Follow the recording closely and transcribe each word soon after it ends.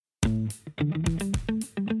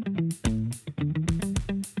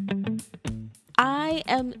I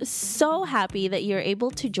am so happy that you're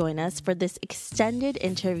able to join us for this extended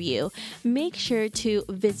interview. Make sure to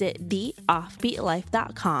visit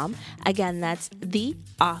theoffbeatlife.com. Again, that's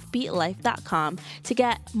theoffbeatlife.com to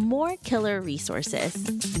get more killer resources.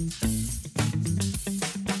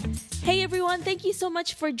 Hey everyone, thank you so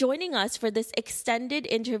much for joining us for this extended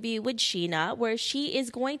interview with Sheena, where she is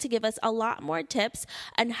going to give us a lot more tips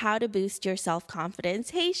on how to boost your self-confidence.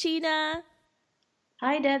 Hey Sheena!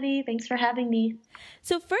 Hi, Debbie. Thanks for having me.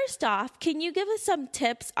 So first off, can you give us some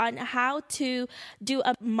tips on how to do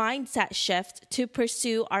a mindset shift to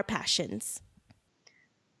pursue our passions?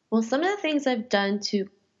 Well, some of the things I've done to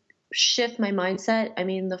shift my mindset,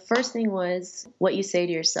 the first thing was what you say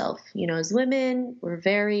to yourself. As women, we're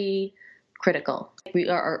very critical. We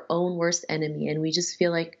are our own worst enemy, and we just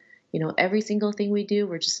feel like, every single thing we do,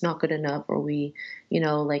 we're just not good enough, or we,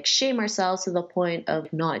 shame ourselves to the point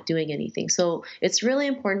of not doing anything. So it's really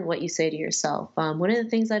important what you say to yourself. One of the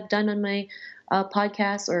things I've done on my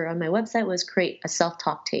podcast or on my website was create a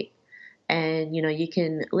self-talk tape. And, you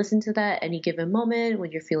can listen to that any given moment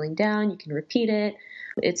when you're feeling down, you can repeat it.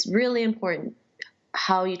 It's really important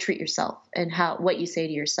how you treat yourself and what you say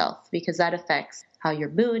to yourself, because that affects how your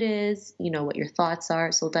mood is, what your thoughts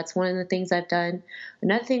are. So that's one of the things I've done.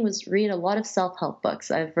 Another thing was read a lot of self-help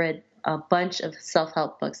books. I've read a bunch of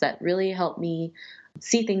self-help books that really help me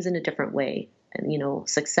see things in a different way. And,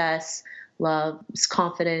 success, love,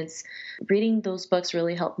 confidence. Reading those books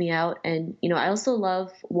really helped me out. And, I also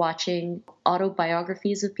love watching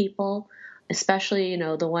autobiographies of people, especially,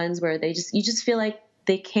 the ones where you just feel like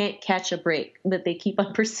they can't catch a break, but they keep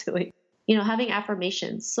on pursuing. Having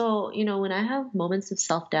affirmations. So, when I have moments of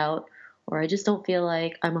self-doubt or I just don't feel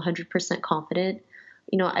like I'm 100% confident,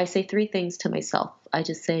 I say three things to myself. I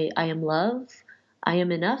just say, I am love, I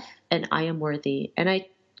am enough, and I am worthy. And I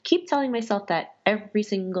keep telling myself that every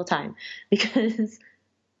single time, because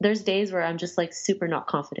there's days where I'm just like super not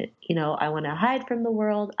confident. I want to hide from the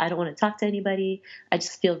world. I don't want to talk to anybody. I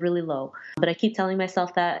just feel really low. But I keep telling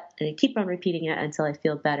myself that, and I keep on repeating it until I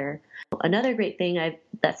feel better. Another great thing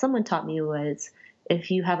that someone taught me was, if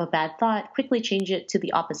you have a bad thought, quickly change it to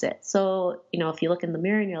the opposite. So, if you look in the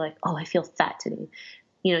mirror and you're like, oh, I feel fat today.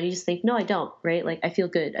 You just think, no, I don't, right? Like, I feel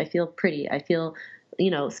good. I feel pretty. I feel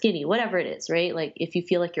skinny, whatever it is, right? Like if you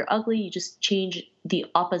feel like you're ugly, you just change the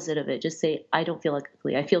opposite of it. Just say, I don't feel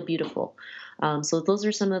ugly. I feel beautiful. So those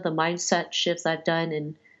are some of the mindset shifts I've done,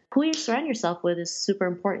 and who you surround yourself with is super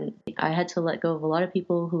important. I had to let go of a lot of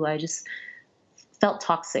people who I just felt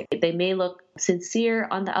toxic. They may look sincere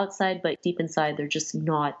on the outside, but deep inside, they're just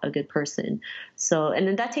not a good person. So, and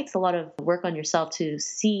then that takes a lot of work on yourself to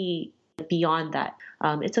see beyond that.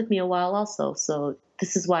 It took me a while also. So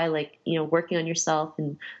this is why, working on yourself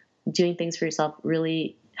and doing things for yourself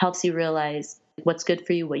really helps you realize what's good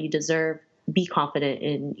for you, what you deserve. Be confident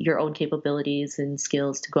in your own capabilities and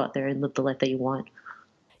skills to go out there and live the life that you want.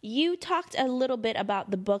 You talked a little bit about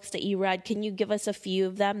the books that you read. Can you give us a few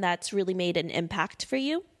of them that's really made an impact for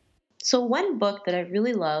you? So one book that I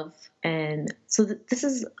really love, and so this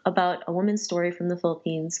is about a woman's story from the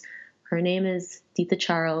Philippines. Her name is Tita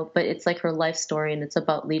Charo, but it's like her life story, and it's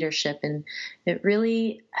about leadership. And it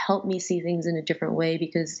really helped me see things in a different way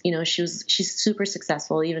because, she's super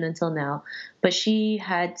successful even until now, but she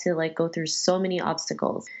had to go through so many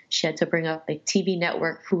obstacles. She had to bring up TV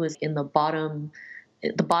network who was in the bottom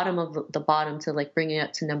of the bottom to bring it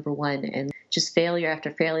up to number one, and just failure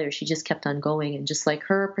after failure. She just kept on going, and just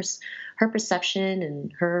her perception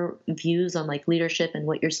and her views on leadership and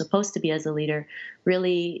what you're supposed to be as a leader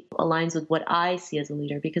really aligns with what I see as a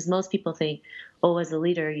leader, because most people think, oh, as a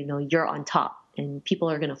leader, you're on top and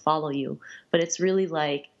people are going to follow you. But it's really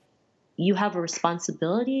you have a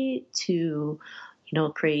responsibility to,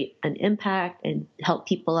 create an impact and help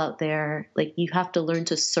people out there. You have to learn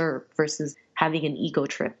to serve versus having an ego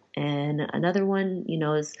trip. And another one,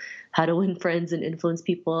 is how to win friends and influence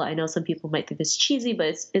people. I know some people might think it's cheesy,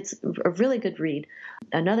 but it's a really good read.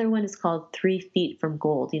 Another one is called 3 Feet from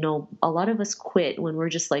Gold. A lot of us quit when we're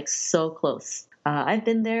just so close. I've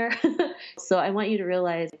been there. So I want you to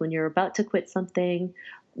realize when you're about to quit something,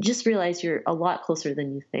 just realize you're a lot closer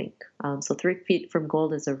than you think. So 3 Feet from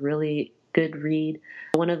Gold is a really good read.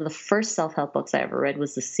 One of the first self-help books I ever read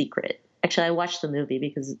was The Secret. Actually, I watched the movie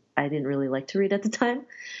because I didn't really like to read at the time.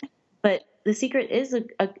 But The Secret is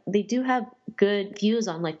they do have good views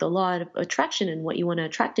on the law of attraction and what you want to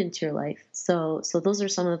attract into your life. So those are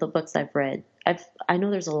some of the books I've read. I know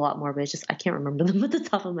there's a lot more, but I can't remember them at the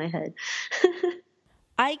top of my head.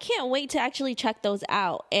 I can't wait to actually check those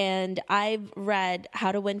out. And I've read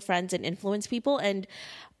How to Win Friends and Influence People. And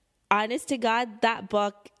honest to God, that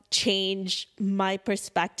book changed my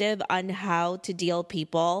perspective on how to deal with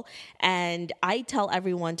people. And I tell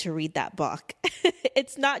everyone to read that book.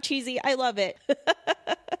 It's not cheesy. I love it.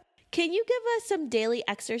 Can you give us some daily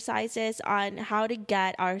exercises on how to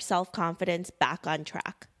get our self-confidence back on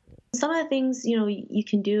track? Some of the things, you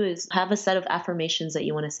can do is have a set of affirmations that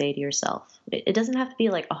you want to say to yourself. It doesn't have to be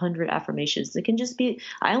like 100 affirmations. It can just be,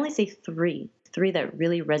 I only say three that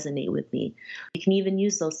really resonate with me. You can even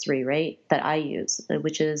use those three, right? That I use,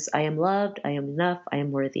 which is I am loved, I am enough, I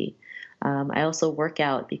am worthy. I also work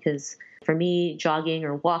out because for me, jogging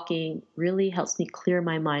or walking really helps me clear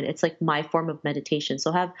my mind. It's like my form of meditation.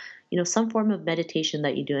 So have, some form of meditation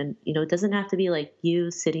that you do. And, it doesn't have to be like you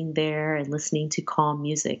sitting there and listening to calm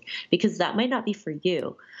music, because that might not be for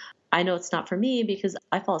you. I know it's not for me because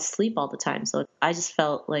I fall asleep all the time. So I just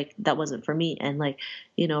felt like that wasn't for me. And like,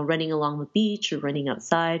 running along the beach or running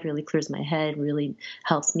outside really clears my head, really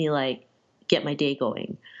helps me like get my day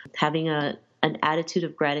going. Having an attitude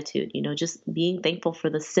of gratitude, just being thankful for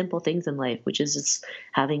the simple things in life, which is just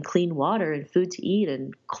having clean water and food to eat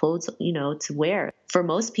and clothes, to wear. For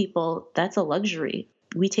most people, that's a luxury.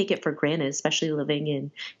 We take it for granted, especially living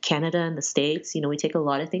in Canada and the States. We take a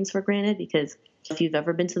lot of things for granted because if you've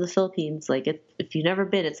ever been to the Philippines, like if you've never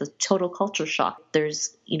been, it's a total culture shock.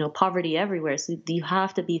 There's, poverty everywhere. So you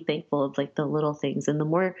have to be thankful of like the little things. And the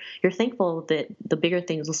more you're thankful, that the bigger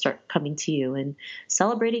things will start coming to you, and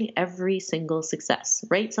celebrating every single success,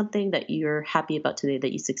 right? Something that you're happy about today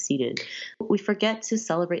that you succeeded. We forget to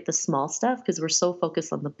celebrate the small stuff because we're so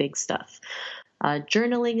focused on the big stuff.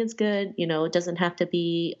 Journaling is good. It doesn't have to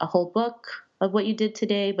be a whole book of what you did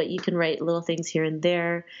today, but you can write little things here and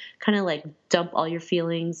there, kind of like dump all your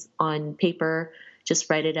feelings on paper, just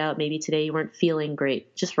write it out. Maybe today you weren't feeling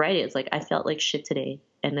great. Just write it. It's like, I felt like shit today,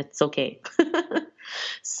 and it's okay.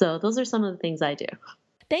 So those are some of the things I do.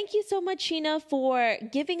 Thank you so much, Sheena, for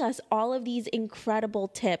giving us all of these incredible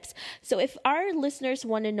tips. So if our listeners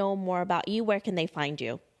want to know more about you, where can they find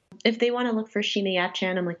you? If they want to look for Sheena Yap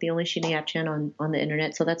Chan, I'm like the only Sheena Yap Chan on the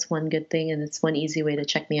internet. So that's one good thing. And it's one easy way to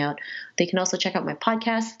check me out. They can also check out my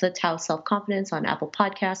podcast, The Tao Self-Confidence, on Apple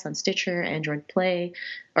Podcasts, on Stitcher, Android Play,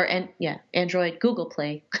 Android, Google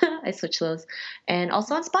Play. I switch those. And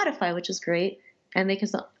also on Spotify, which is great. And they can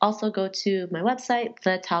also go to my website,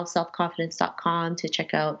 thetaoselfconfidence.com, to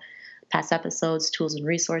check out past episodes, tools and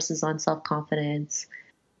resources on self-confidence.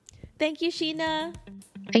 Thank you, Sheena.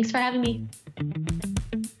 Thanks for having me.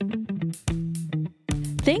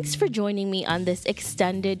 Thanks for joining me on this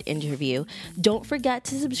extended interview. Don't forget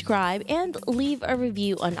to subscribe and leave a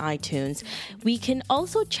review on iTunes. We can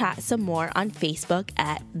also chat some more on Facebook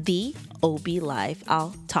at The OB Live.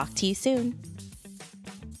 I'll talk to you soon.